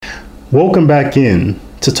Welcome back in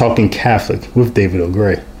to Talking Catholic with David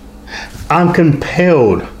O'Gray. I'm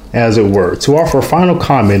compelled, as it were, to offer a final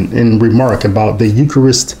comment and remark about the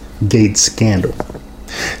Eucharist Gate scandal.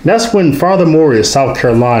 That's when Father Maury of South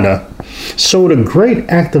Carolina showed a great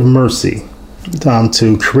act of mercy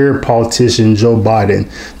to career politician Joe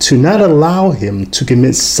Biden to not allow him to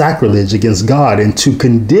commit sacrilege against God and to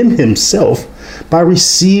condemn himself by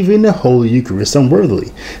receiving the Holy Eucharist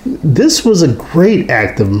unworthily. This was a great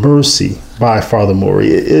act of mercy by Father Maury.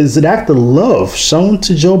 It is an act of love shown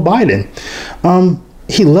to Joe Biden.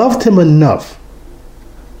 He loved him enough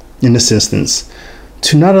in this instance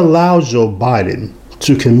to not allow Joe Biden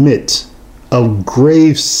to commit a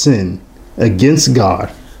grave sin against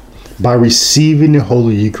God by receiving the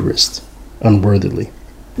Holy Eucharist unworthily.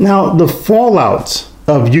 Now, the fallout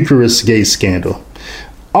of Eucharist Gate scandal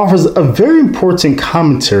offers a very important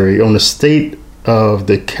commentary on the state of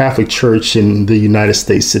the Catholic Church in the United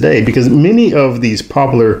States today, because many of these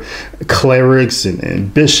popular clerics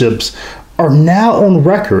and bishops are now on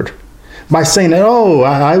record by saying that,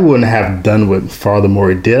 I wouldn't have done what Father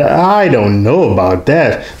Maury did. I don't know about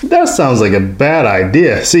that. That sounds like a bad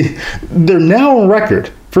idea. See, they're now on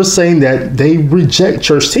record for saying that they reject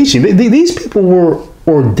church teaching. These people were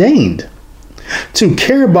ordained to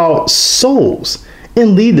care about souls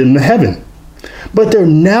and lead them to heaven. But they're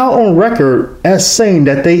now on record as saying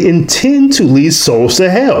that they intend to lead souls to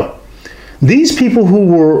hell. These people who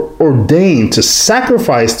were ordained to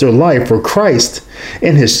sacrifice their life for Christ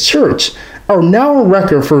and his church are now on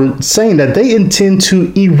record for saying that they intend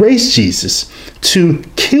to erase Jesus, to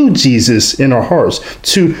kill Jesus in our hearts,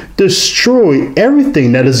 to destroy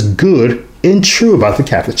everything that is good and true about the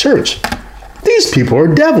Catholic Church. These people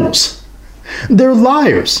are devils. They're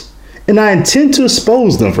liars. And I intend to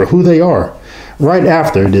expose them for who they are right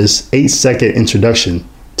after this 8-second introduction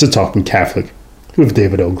to Talking Catholic with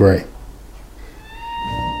David O'Gray.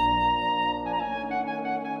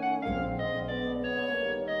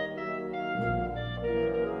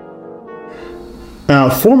 Now,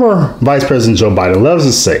 former Vice President Joe Biden loves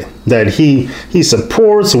to say that he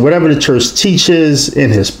supports whatever the church teaches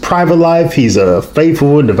in his private life. He's a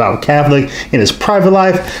faithful and devout Catholic in his private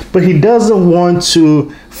life, but he doesn't want to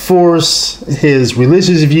force his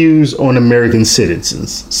religious views on American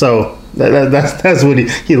citizens. So that's what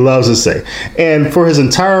he loves to say. And for his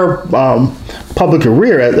entire public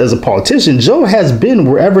career as a politician, Joe has been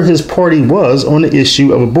wherever his party was on the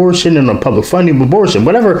issue of abortion and on public funding of abortion.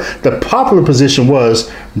 Whatever the popular position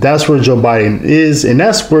was, that's where Joe Biden is, and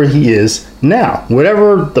that's where he is now.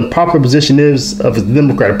 Whatever the popular position is of the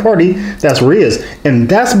Democratic Party, that's where he is. And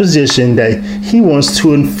that's a position that he wants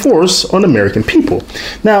to enforce on American people.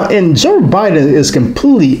 Now, and Joe Biden is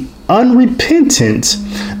completely unrepentant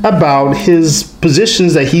about his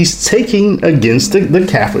positions that he's taking against the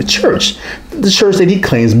Catholic Church, the church that he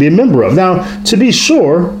claims to be a member of. Now, to be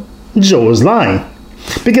sure, Joe is lying,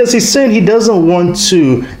 because he's saying he doesn't want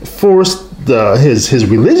to force his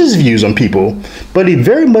religious views on people, but he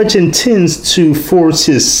very much intends to force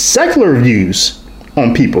his secular views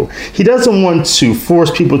on people. He doesn't want to force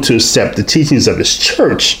people to accept the teachings of his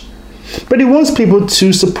church, but he wants people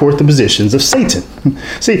to support the positions of Satan.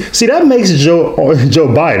 See, that makes Joe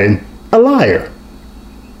Biden a liar,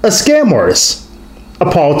 a scam artist,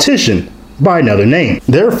 a politician by another name.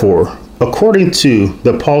 Therefore, according to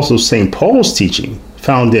the Apostle St. Paul's teaching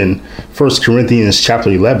found in 1 Corinthians chapter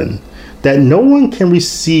 11, that no one can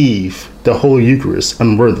receive the Holy Eucharist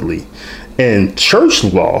unworthily, and church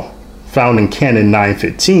law found in Canon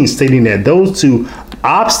 9:15 stating that those who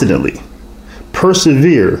obstinately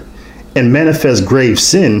persevere and manifest grave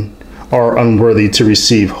sin are unworthy to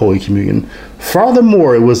receive Holy Communion. Father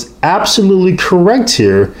Maury was absolutely correct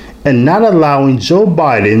here in not allowing Joe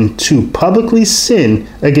Biden to publicly sin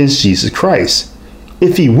against Jesus Christ.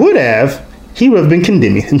 If he would have, he would have been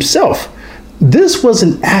condemning himself. This was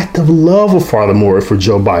an act of love of Father Maury for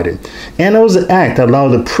Joe Biden, and it was an act that allowed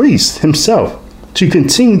the priest himself to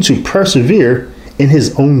continue to persevere in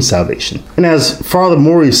his own salvation. And as Father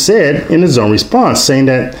Maury said in his own response, saying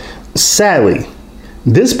that, sadly,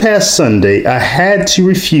 this past Sunday, I had to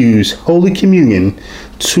refuse Holy Communion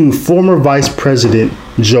to former Vice President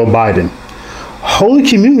Joe Biden. Holy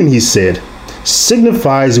Communion, he said,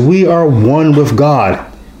 signifies we are one with God,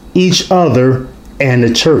 each other, and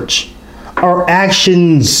the church. Our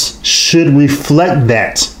actions should reflect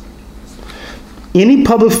that. Any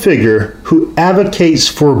public figure who advocates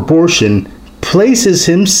for abortion places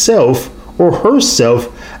himself or herself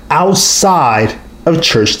outside of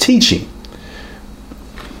church teaching.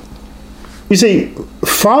 You see,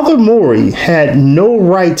 Father Maury had no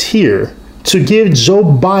right here to give Joe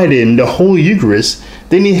Biden the Holy Eucharist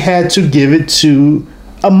then he had to give it to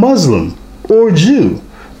a Muslim or Jew.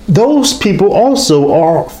 Those people also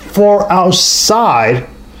are far outside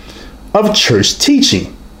of church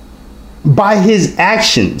teaching. By his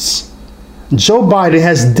actions, Joe Biden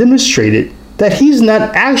has demonstrated that he's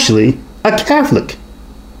not actually a Catholic.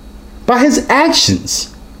 By his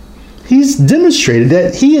actions, he's demonstrated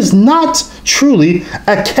that he is not truly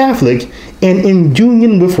a Catholic and in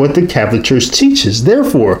union with what the Catholic Church teaches.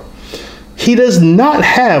 Therefore, he does not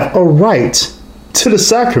have a right to the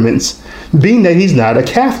sacraments, being that he's not a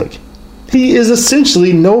Catholic. He is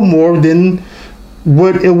essentially no more than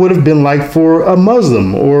what it would have been like for a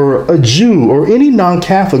Muslim or a Jew or any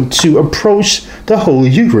non-Catholic to approach the Holy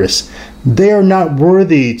Eucharist. They are not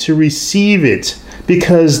worthy to receive it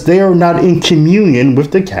because they are not in communion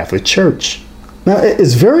with the Catholic Church. Now,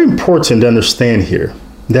 it's very important to understand here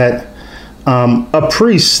that a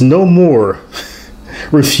priest no more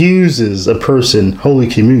refuses a person Holy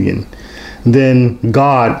Communion then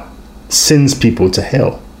God sends people to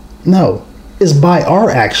hell. No, it's by our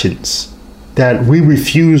actions that we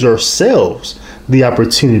refuse ourselves the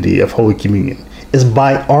opportunity of Holy Communion. It's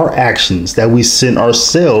by our actions that we send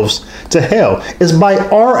ourselves to hell. It's by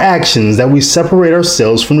our actions that we separate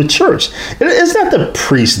ourselves from the church. It's not the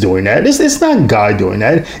priest doing that. It's not God doing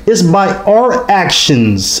that. It's by our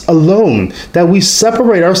actions alone that we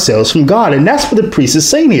separate ourselves from God. And that's what the priest is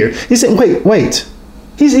saying here. He's saying, wait.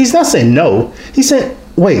 He's not saying no. He's saying,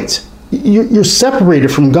 wait. You're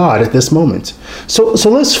separated from God at this moment. So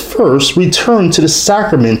let's first return to the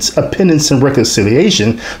sacraments of penance and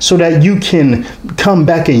reconciliation so that you can come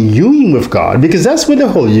back in union with God, because that's what the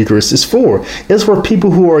Holy Eucharist is for. It's for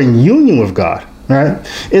people who are in union with God, right?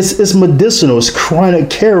 It's medicinal. It's chronic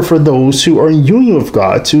care for those who are in union with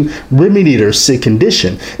God to remedy their sick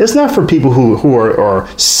condition. It's not for people who are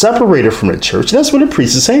separated from the church. That's what the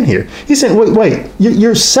priest is saying here. He's saying, wait,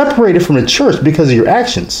 you're separated from the church because of your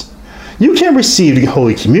actions. You can't receive the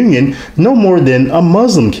Holy Communion no more than a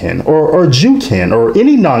Muslim can, or a Jew can, or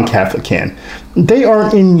any non-Catholic can. They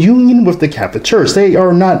are in union with the Catholic Church. They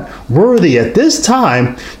are not worthy at this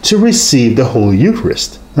time to receive the Holy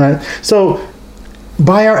Eucharist, right? So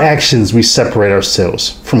by our actions, we separate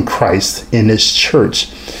ourselves from Christ in His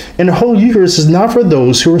church. And the Holy Eucharist is not for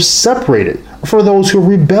those who are separated, for those who are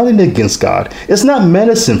rebelling against God. It's not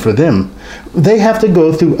medicine for them. They have to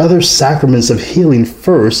go through other sacraments of healing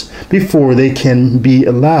first before they can be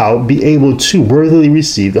able to worthily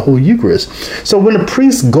receive the Holy Eucharist. So when a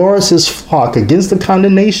priest guards his flock against the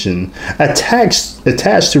condemnation attached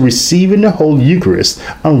to receiving the Holy Eucharist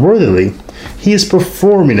unworthily, he is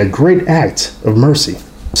performing a great act of mercy.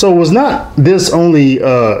 So it was not this only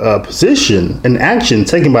a position, an action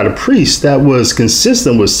taken by the priest that was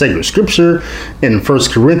consistent with sacred scripture in 1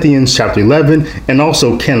 Corinthians chapter 11 and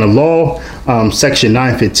also canon law, section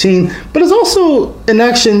 915. But it's also an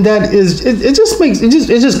action that is it's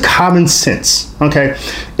just common sense. Okay,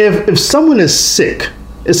 if someone is sick,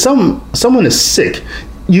 someone is sick,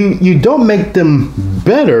 you don't make them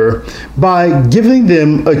better by giving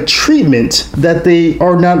them a treatment that they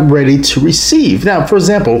are not ready to receive. Now, for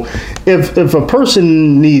example, if a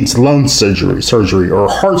person needs lung surgery or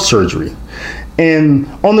heart surgery, and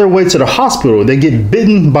on their way to the hospital, they get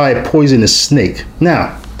bitten by a poisonous snake.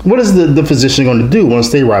 Now, what is the physician going to do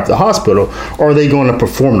once they arrive at the hospital? Are they going to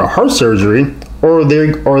perform the heart surgery, or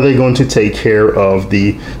are they going to take care of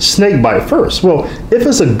the snake bite first? Well, if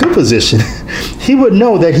it's a good physician, he would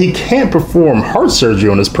know that he can't perform heart surgery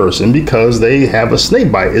on this person because they have a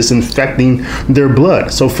snake bite. It's infecting their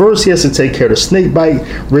blood. So first he has to take care of the snake bite,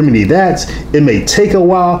 remedy that. It may take a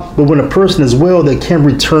while, but when a person is well, they can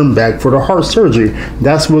return back for the heart surgery.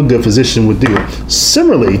 That's what a good physician would do.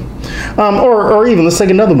 Similarly, or even let's take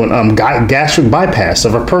another one, gastric bypass.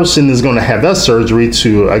 If a person is going to have that surgery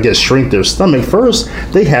to, shrink their stomach, first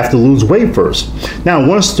they have to lose weight first. Now,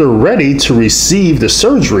 once they're ready to receive the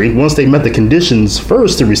surgery, once they met the conditions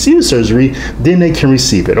first to receive the surgery, then they can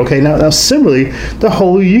receive it. Okay, now similarly, the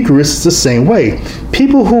Holy Eucharist is the same way.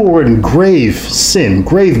 People who are in grave sin,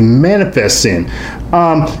 grave manifest sin,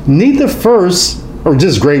 need to first, or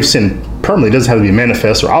just grave sin permanently, doesn't have to be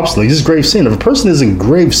manifest or obstinate, just grave sin. If a person is in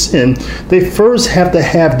grave sin, they first have to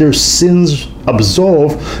have their sins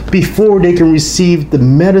absolved before they can receive the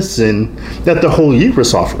medicine that the Holy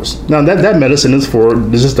Eucharist offers. Now that medicine is for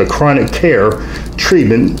just a chronic care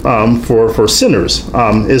treatment for sinners.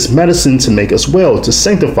 It's medicine to make us well, to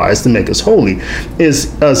sanctify us, to make us holy.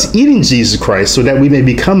 Is us eating Jesus Christ so that we may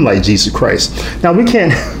become like Jesus Christ. Now we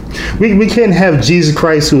can't have Jesus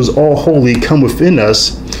Christ, who is all holy, come within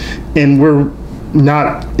us, and we're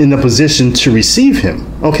not in a position to receive him.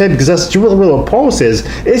 Okay, because that's really what Paul says.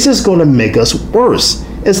 It's just going to make us worse.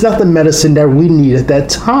 It's not the medicine that we need at that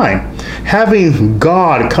time. Having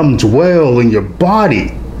God come dwell in your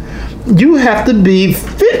body, you have to be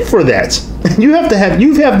fit for that. You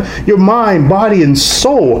have your mind, body, and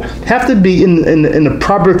soul have to be in the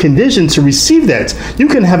proper condition to receive that. You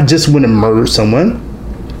can have just went and murdered someone.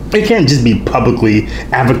 You can't just be publicly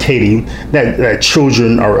advocating that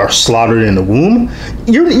children are slaughtered in the womb.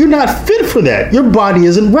 You're not fit for that. Your body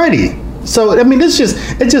isn't ready. So I mean, it's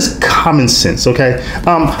just common sense. Okay,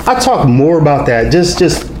 I talk more about that.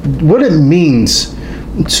 Just what it means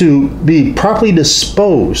to be properly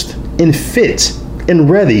disposed and fit and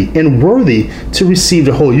ready and worthy to receive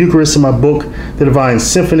the whole Eucharist in my book, The Divine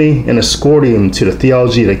Symphony, and Accordion to the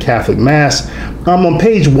Theology of the Catholic Mass. I'm on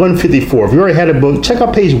page 154. If you already had a book, check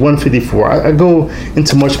out page 154. I go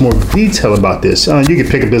into much more detail about this. You can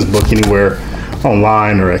pick up this book anywhere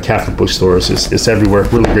online or at Catholic bookstores. It's everywhere.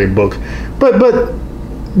 Really great book. But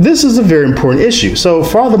this is a very important issue. So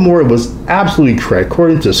Father Maury was absolutely correct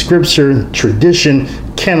according to scripture, tradition,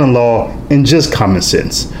 canon law, and just common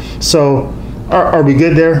sense. So are we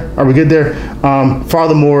good there? Are we good there?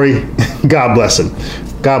 Father Maury, God bless him.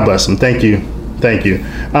 God bless him. Thank you. Thank you.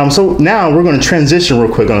 So now we're going to transition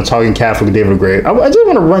real quick on Talking Catholic David Gray. I just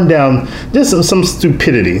want to run down just some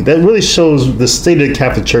stupidity that really shows the state of the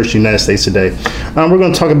Catholic Church in the United States today. We're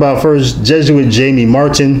going to talk about first Jesuit Jamie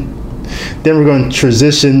Martin. Then we're going to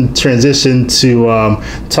transition to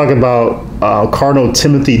talk about Cardinal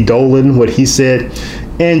Timothy Dolan, what he said,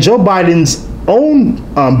 and Joe Biden's own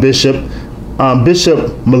bishop, Bishop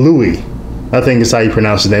Malui, I think is how you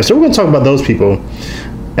pronounce his name. So we're going to talk about those people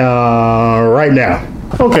right now.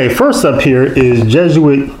 Okay, first up here is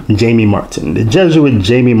Jesuit Jamie Martin. The Jesuit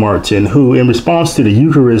Jamie Martin, who in response to the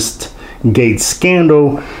Eucharist Gate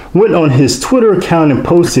scandal, went on his Twitter account and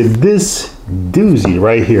posted this doozy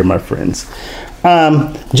right here, my friends.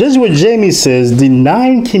 Jesuit Jamie says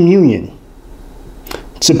denying communion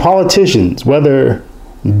to politicians, whether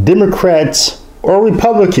Democrats or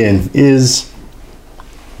Republican, is,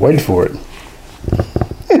 wait for it,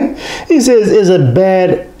 he says is a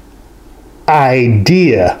bad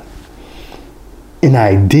idea. An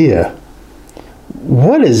idea.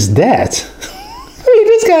 What is that? I mean,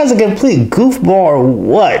 this guy's a complete goofball or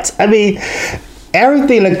what? I mean,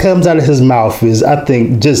 everything that comes out of his mouth is, I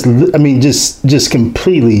think, just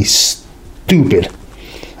completely stupid.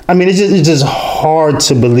 I mean, it's just hard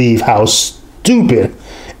to believe how stupid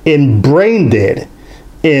and brain dead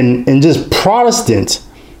and just Protestant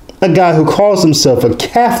a guy who calls himself a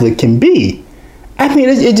Catholic can be. I mean,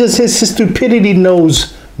 it just his stupidity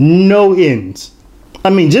knows no ends.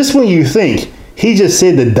 I mean, just when you think he just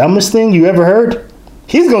said the dumbest thing you ever heard,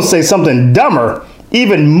 he's going to say something dumber,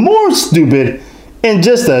 even more stupid, in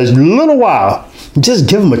just a little while. Just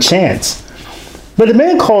give him a chance. But the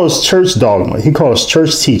man calls church dogma, he calls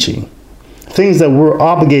church teaching, things that we're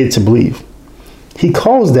obligated to believe. He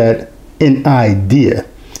calls that an idea.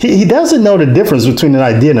 He doesn't know the difference between an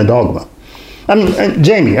idea and a dogma. I mean,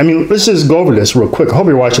 Jamie, let's just go over this real quick. I hope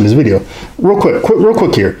you're watching this video. Real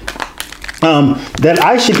quick here. That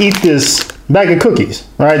I should eat this bag of cookies,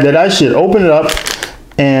 right? That I should open it up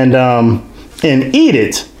and eat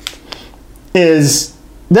it,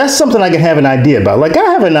 that's something I can have an idea about. Like, I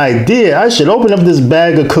have an idea I should open up this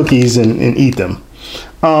bag of cookies and eat them.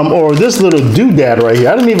 Or this little doodad right here.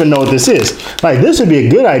 I don't even know what this is. Like, this would be a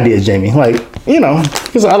good idea, Jamie. Like,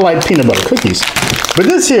 because I like peanut butter cookies. But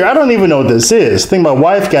this here, I don't even know what this is. I think my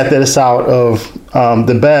wife got this out of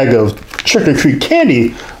the bag of Trick or Treat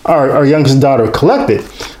candy our youngest daughter collected.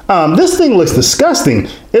 This thing looks disgusting.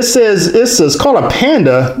 It's called a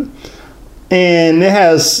Panda, and it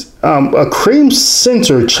has a cream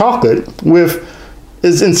center chocolate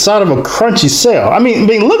is inside of a crunchy shell. I mean,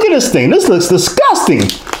 look at this thing. This looks disgusting.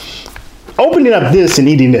 Opening up this and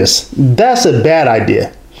eating this, that's a bad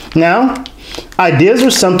idea. Now, ideas are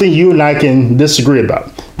something you and I can disagree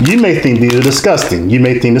about. You may think these are disgusting. You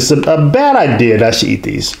may think this is a bad idea that I should eat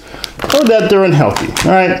these, or that they're unhealthy,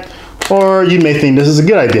 all right? Or you may think this is a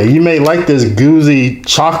good idea. You may like this goozy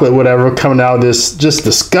chocolate, whatever, coming out of this just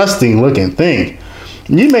disgusting looking thing.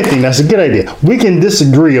 You may think that's a good idea. We can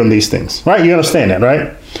disagree on these things, right? You understand that,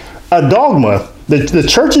 right? A dogma, the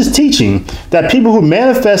church is teaching that people who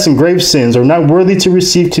manifest in grave sins are not worthy to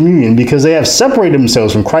receive communion because they have separated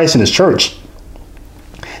themselves from Christ and his church.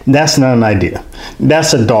 That's not an idea.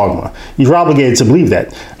 That's a dogma. You're obligated to believe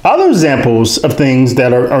that. Other examples of things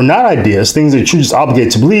that are not ideas, things that you're just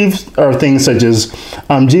obligated to believe, are things such as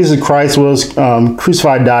Jesus Christ was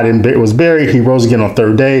crucified, died, and was buried. He rose again on the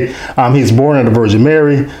third day. He was born of the Virgin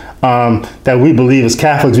Mary. that we believe as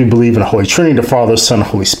Catholics, we believe in the Holy Trinity, the Father, Son, and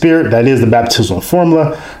Holy Spirit. That is the baptismal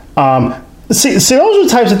formula. See, those are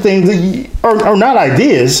types of things that are not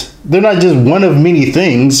ideas. They're not just one of many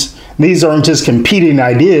things. These aren't just competing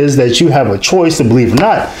ideas that you have a choice to believe or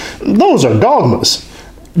not. Those are dogmas.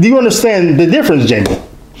 Do you understand the difference, Jamie?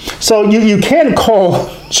 So you can't call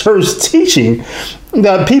church teaching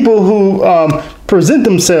that people who present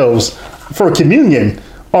themselves for communion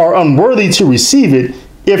are unworthy to receive it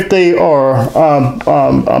if they are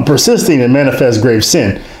persisting in manifest grave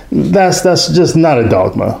sin. That's just not a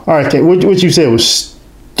dogma. All right, okay, what you said was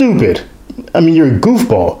stupid. I mean, you're a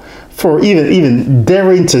goofball for even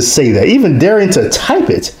daring to say that, even daring to type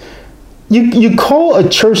it. You call a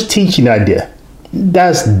church teaching idea.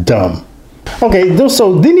 That's dumb. Okay,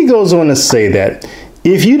 so then he goes on to say that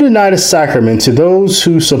if you deny the sacrament to those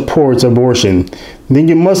who support abortion, then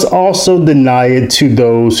you must also deny it to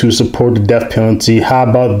those who support the death penalty. How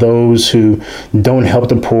about those who don't help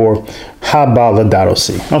the poor? How about Laudato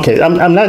Si? Okay, I'm not